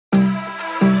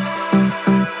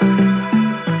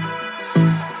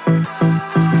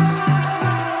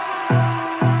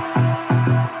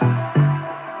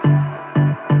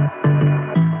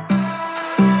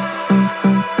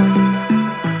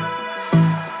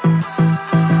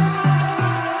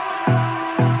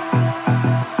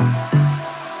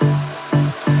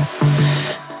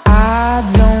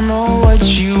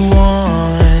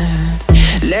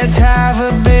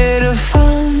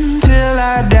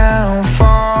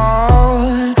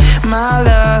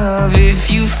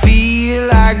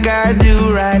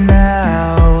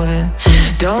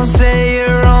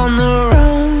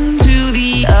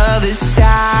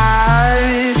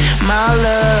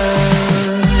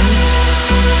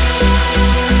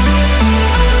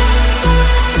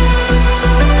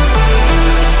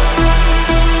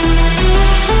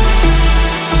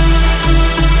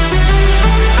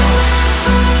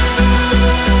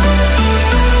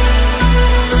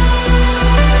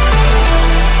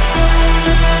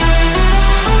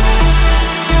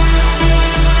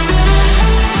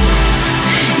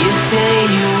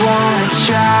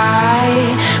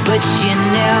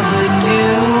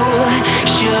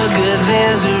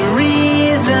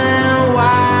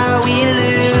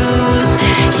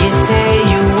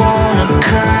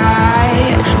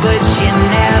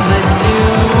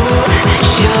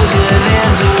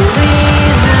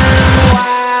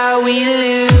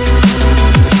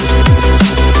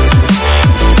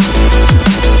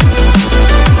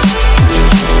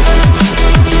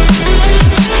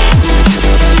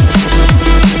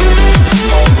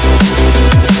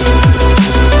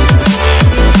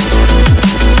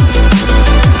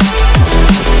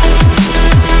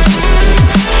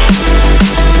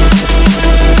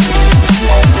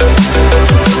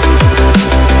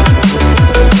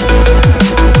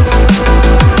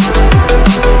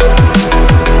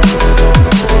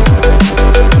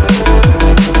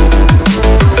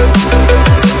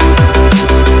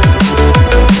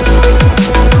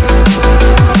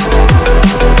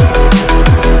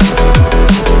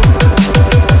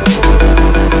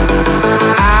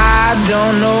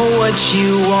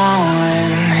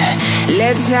on.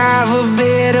 Let's have a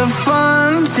bit of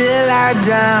fun till I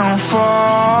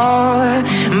downfall.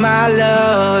 My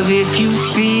love, if you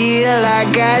feel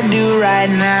like I do right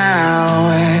now,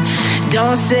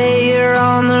 don't say you're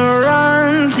on the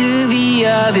run to the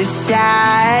other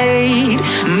side.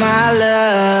 My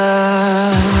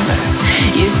love,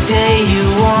 you say you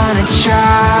wanna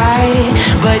try,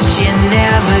 but you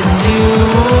never do.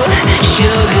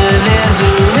 Sugar, there's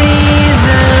a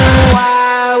reason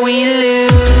why we